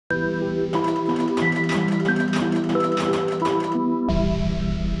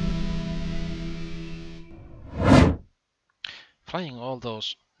Flying all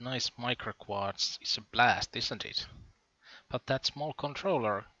those nice microquads is a blast, isn't it? But that small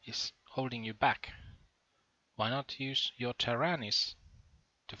controller is holding you back. Why not use your Taranis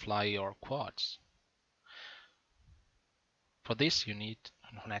to fly your quads? For this you need,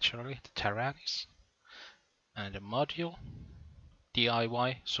 naturally, the Taranis and a module,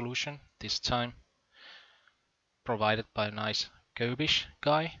 DIY solution, this time provided by a nice Goebish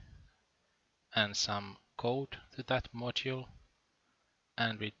guy, and some code to that module,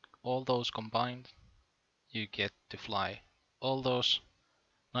 and with all those combined you get to fly all those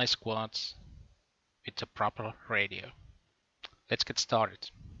nice quads with the proper radio. Let's get started.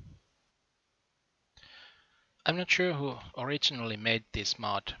 I'm not sure who originally made this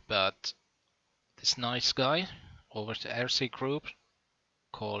mod, but this nice guy over the RC group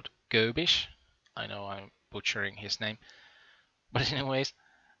called Goebish, I know I'm butchering his name, but anyways,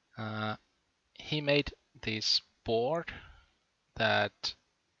 he made this board that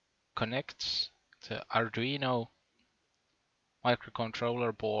connects the Arduino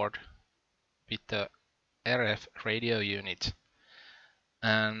microcontroller board with the RF radio unit,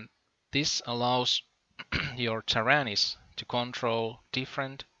 and this allows your Taranis to control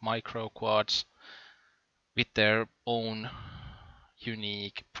different microquads with their own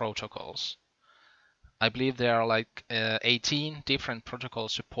unique protocols. I believe there are like 18 different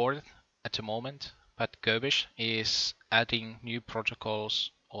protocols supported at the moment, but Goebish is adding new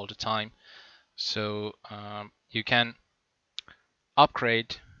protocols all the time, so you can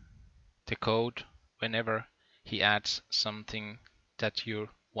upgrade the code whenever he adds something that you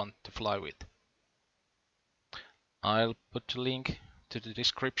want to fly with. I'll put the link to the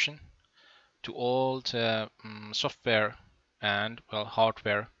description to all the software and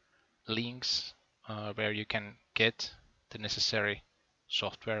hardware links where you can get the necessary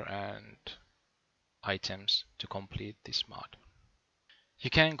software and items to complete this mod.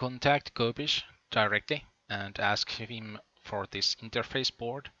 You can contact Goebish directly and ask him for this interface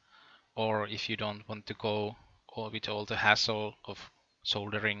board, or if you don't want to go with all the hassle of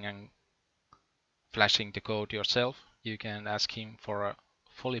soldering and flashing the code yourself, you can ask him for a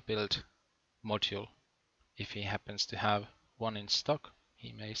fully built module. If he happens to have one in stock,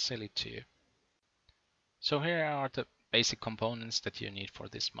 he may sell it to you. So here are the basic components that you need for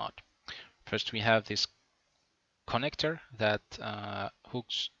this mod. First, we have this connector that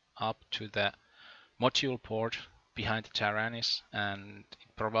hooks up to the module port behind the Taranis, and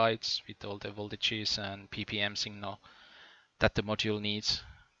it provides with all the voltages and PPM signal that the module needs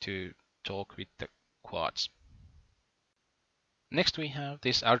to talk with the quads. Next, we have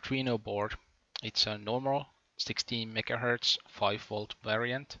this Arduino board. It's a normal 16 MHz 5-volt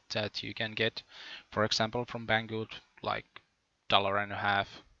variant that you can get, for example, from Banggood, like $1.50.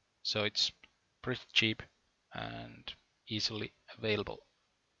 So it's pretty cheap and easily available.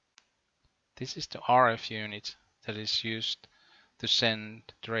 This is the RF unit that is used to send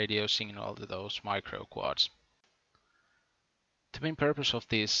the radio signal to those microquads. The main purpose of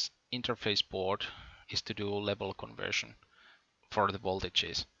this interface board is to do level conversion for the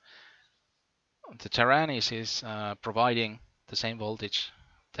voltages. The Taranis is providing the same voltage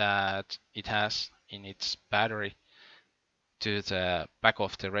that it has in its battery to the back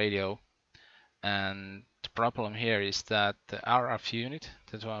of the radio, and the problem here is that the RF unit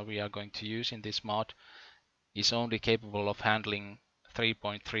that we are going to use in this mod is only capable of handling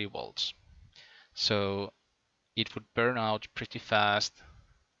 3.3 volts. So it would burn out pretty fast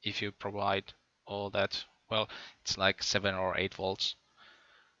if you provide all that. Well, it's like 7 or 8 volts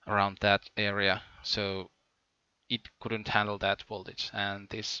around that area, so it couldn't handle that voltage, and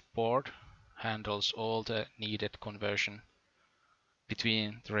this board handles all the needed conversion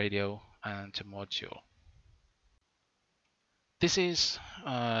between the radio and the module. This is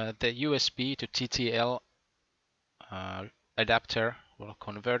the USB to TTL adapter, or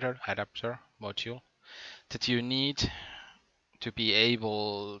converter adapter module that you need to be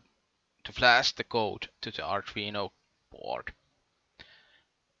able to flash the code to the Arduino board.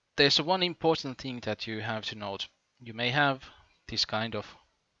 There's one important thing that you have to note. You may have this kind of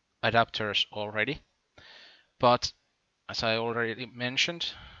adapters already, but as I already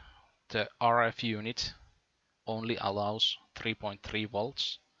mentioned, the RF unit only allows 3.3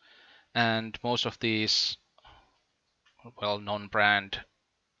 volts, and most of these non-brand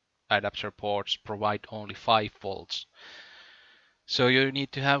adapter ports provide only 5 volts. So you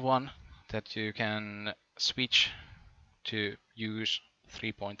need to have one that you can switch to use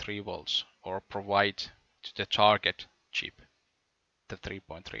 3.3 volts or provide to the target chip the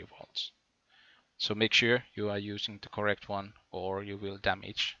 3.3 volts. So make sure you are using the correct one, or you will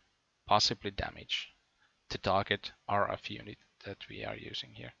possibly damage the target RF unit that we are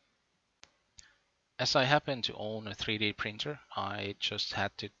using here. As I happen to own a 3D printer, I just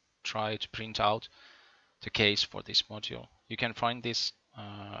had to try to print out the case for this module. You can find this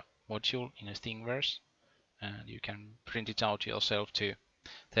module in a Thingiverse, and you can print it out yourself too.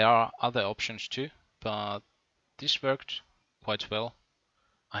 There are other options too, but this worked quite well.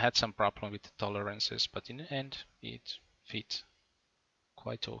 I had some problem with the tolerances, but in the end it fit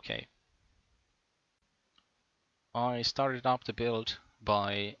quite okay. I started up the build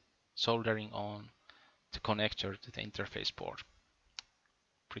by soldering on the connector to the interface board.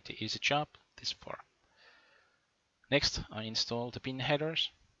 Pretty easy job this far. Next, I installed the pin headers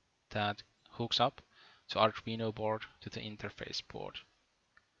that hooks up to Arduino board to the interface board.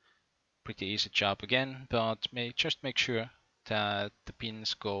 Pretty easy job again, but just make sure that the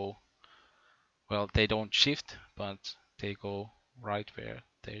pins go, well, they don't shift, but they go right where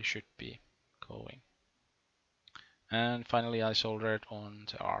they should be going. And finally, I soldered on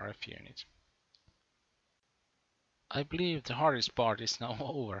the RF unit. I believe the hardest part is now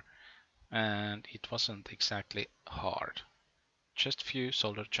over, and it wasn't exactly hard. Just a few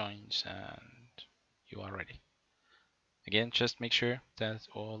solder joints and you are ready. Again, just make sure that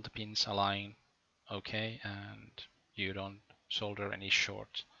all the pins align okay and you don't solder any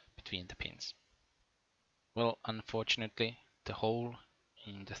shorts between the pins. Well, unfortunately, the hole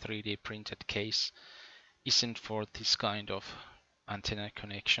in the 3D printed case isn't for this kind of antenna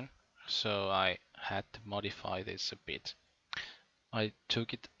connection, so I had to modify this a bit. I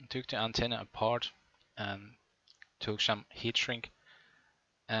took the antenna apart and took some heat shrink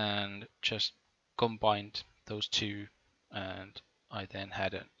and just combined those two, and I then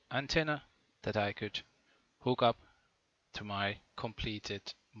had an antenna that I could hook up to my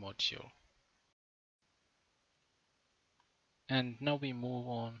completed module. And now we move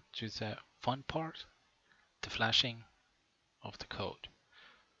on to the fun part, the flashing of the code.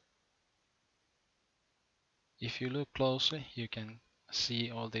 If you look closely, you can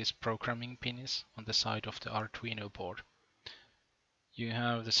see all these programming pins on the side of the Arduino board. You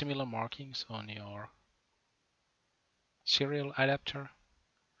have the similar markings on your serial adapter,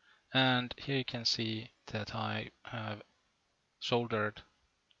 and here you can see that I have soldered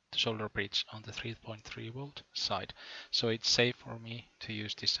the solder bridge on the 3.3 volt side, so it's safe for me to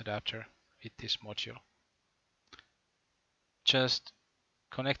use this adapter with this module. Just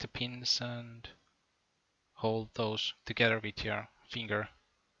connect the pins and hold those together with your finger,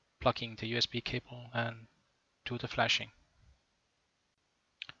 plugging the USB cable, and do the flashing.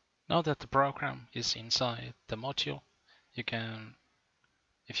 Now that the program is inside the module, you can,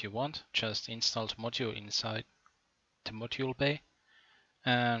 if you want, just install the module inside the module bay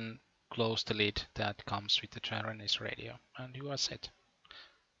and close the lid that comes with the Taranis radio, and you are set.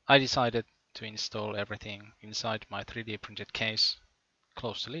 I decided to install everything inside my 3D printed case,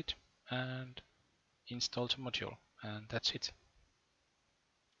 close the lid, and install the module, and that's it.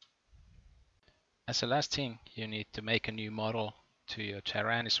 As a last thing, you need to make a new model to your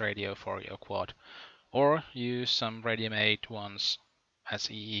Taranis radio for your quad, or use some ready-made ones as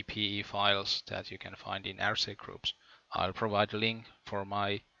EEPE files that you can find in RC groups. I'll provide a link for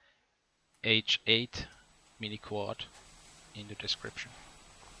my H8 Mini quad in the description.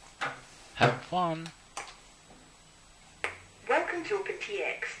 Have fun! Welcome to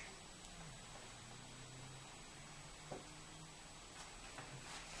OpenTX.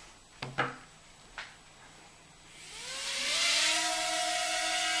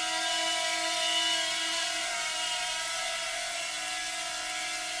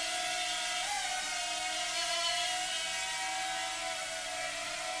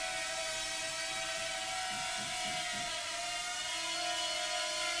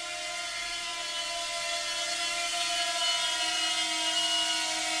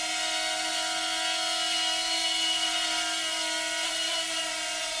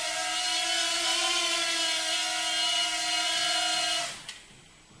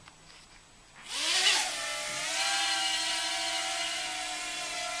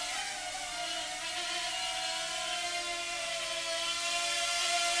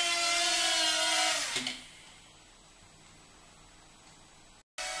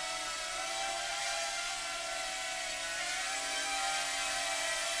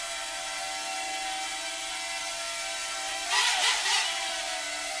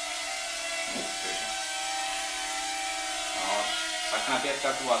 Saatko nää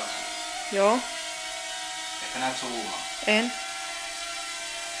piettää kuvata? Joo. Ehkä näet zoomaa? En.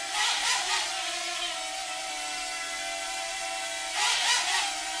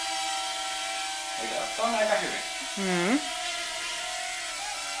 Eikö? Tuo on aika hyvin.